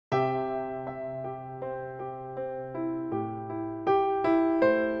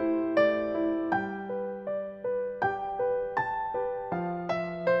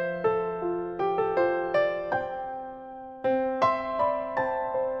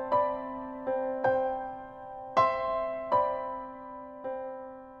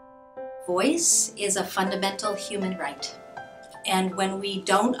Voice is a fundamental human right. And when we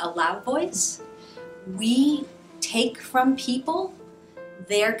don't allow voice, we take from people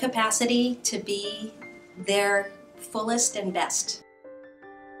their capacity to be their fullest and best.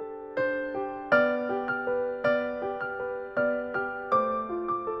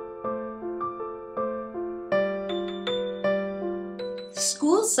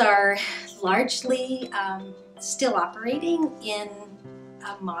 Schools are largely still operating in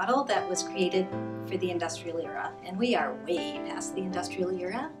a model that was created for the industrial era, and we are way past the industrial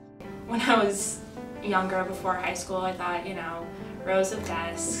era. When I was younger, before high school, I thought, rows of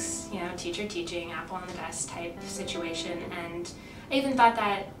desks, teacher teaching, apple on the desk type situation, and I even thought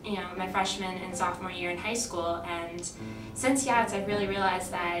that, my freshman and sophomore year in high school, and since YATS, I've really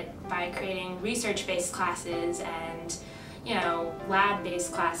realized that by creating research-based classes and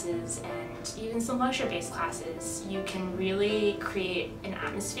lab-based classes and even some lecture-based classes, you can really create an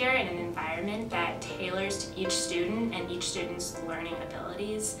atmosphere and an environment that tailors to each student and each student's learning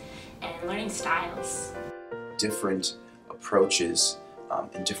abilities and learning styles. Different approaches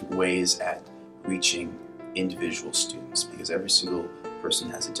and different ways at reaching individual students, because every single person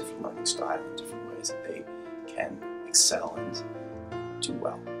has a different learning style and different ways that they can excel and do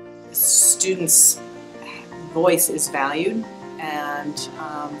well. Students' voice is valued, and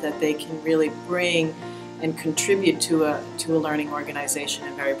that they can really bring and contribute to a learning organization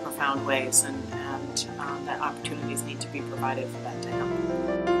in very profound ways, and that opportunities need to be provided for that to happen.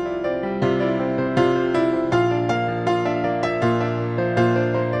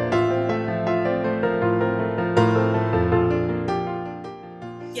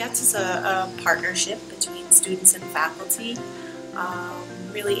 YATS is a partnership between students and faculty,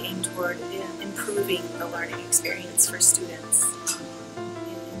 really aimed toward improving the learning experience for students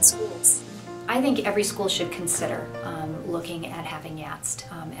in schools. I think every school should consider looking at having YATS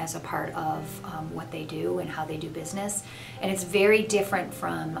as a part of what they do and how they do business. And it's very different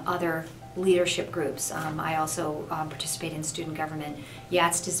from other leadership groups. I also participate in student government.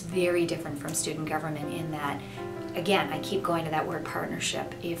 YATS is very different from student government in that, again, I keep going to that word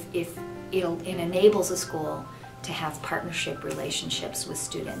partnership. If it enables a school to have partnership relationships with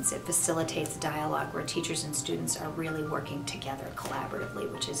students. It facilitates dialogue where teachers and students are really working together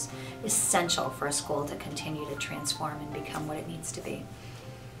collaboratively, which is essential for a school to continue to transform and become what it needs to be.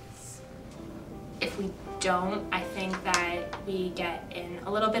 If we don't, I think that we get in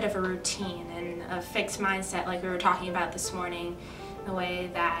a little bit of a routine and a fixed mindset like we were talking about this morning, the way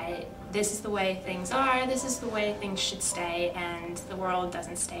that this is the way things are, this is the way things should stay, and the world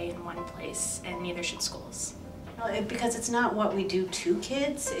doesn't stay in one place, and neither should schools. Because it's not what we do to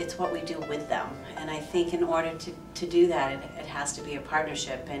kids, it's what we do with them. And I think in order to do that, it has to be a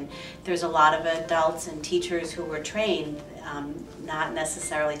partnership. And there's a lot of adults and teachers who were trained not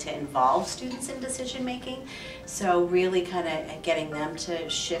necessarily to involve students in decision making. So really kind of getting them to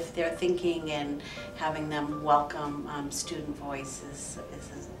shift their thinking and having them welcome student voice is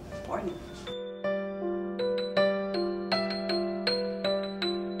important.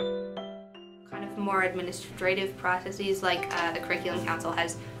 More administrative processes, like the Curriculum Council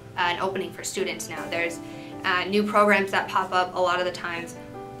has an opening for students now. There's new programs that pop up a lot of the times.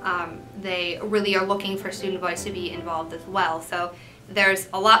 They really are looking for student voice to be involved as well. So there's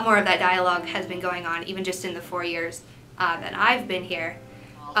a lot more of that dialogue has been going on even just in the 4 years that I've been here.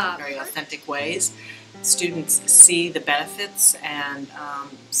 In very authentic ways. Students see the benefits and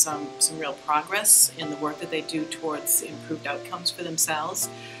some real progress in the work that they do towards improved outcomes for themselves.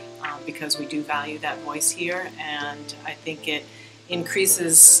 Because we do value that voice here, and I think it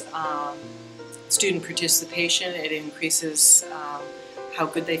increases student participation, it increases how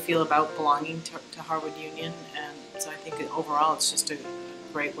good they feel about belonging to Harwood Union, and so I think overall it's just a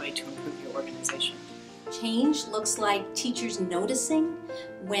great way to improve your organization. Change looks like teachers noticing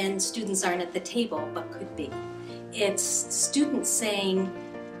when students aren't at the table but could be. It's students saying,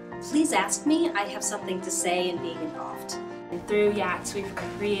 please ask me, I have something to say, and being involved. And through YATS, we've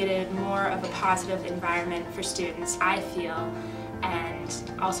created more of a positive environment for students, I feel, and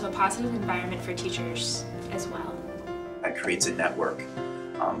also a positive environment for teachers as well. It creates a network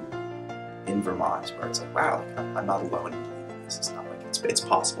in Vermont where it's like, wow, I'm not alone in believing this. It's not like it's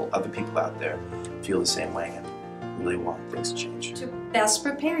possible. Other people out there feel the same way and really want things to change. To best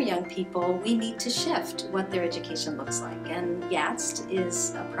prepare young people, we need to shift what their education looks like. And YATS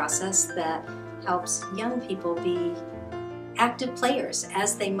is a process that helps young people be active players,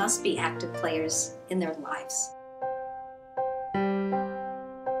 as they must be active players in their lives.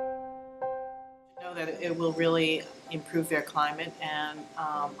 Know that it will really improve their climate and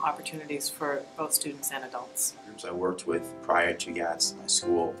opportunities for both students and adults. Groups I worked with prior to YATS in my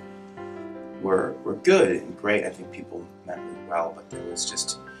school were good and great. I think people meant really well, but there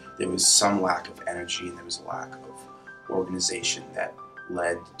was some lack of energy and there was a lack of organization that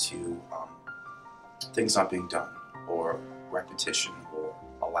led to things not being done, or repetition, or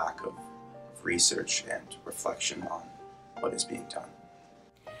a lack of research and reflection on what is being done.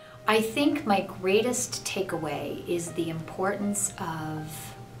 I think my greatest takeaway is the importance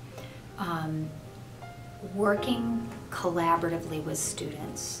of working collaboratively with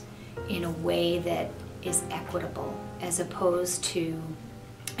students in a way that is equitable, as opposed to,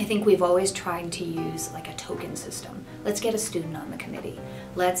 I think we've always tried to use like a token system. Let's get a student on the committee.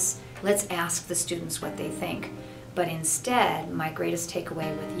 Let's ask the students what they think. But instead, my greatest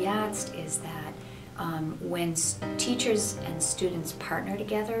takeaway with YATST is that when teachers and students partner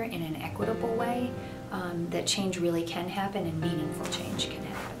together in an equitable way, that change really can happen and meaningful change can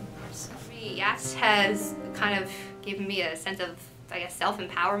happen. So. YATST has kind of given me a sense of, I guess,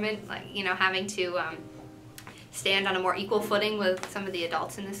 self-empowerment, like, you know, having to stand on a more equal footing with some of the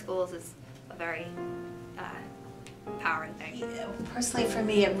adults in the schools is a very empowering thing. Personally, for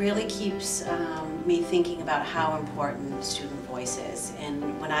me, it really keeps me thinking about how important student voice is.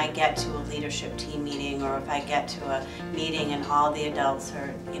 And when I get to a leadership team meeting, or if I get to a meeting and all the adults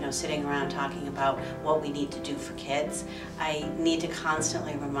are, you know, sitting around talking about what we need to do for kids, I need to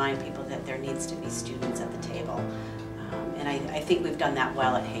constantly remind people that there needs to be students at the table. And I think we've done that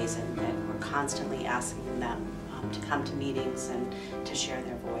well at Hazen, that we're constantly asking them to come to meetings and to share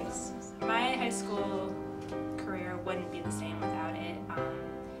their voice. My high school career wouldn't be the same without it.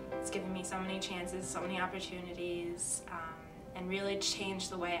 It's given me so many chances, so many opportunities, and really changed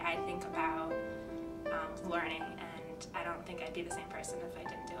the way I think about learning, and I don't think I'd be the same person if I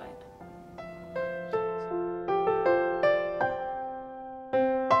didn't do it.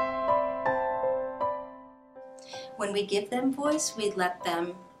 When we give them voice, we let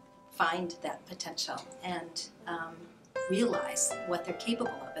them find that potential and realize what they're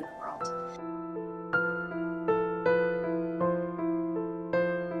capable of in the world.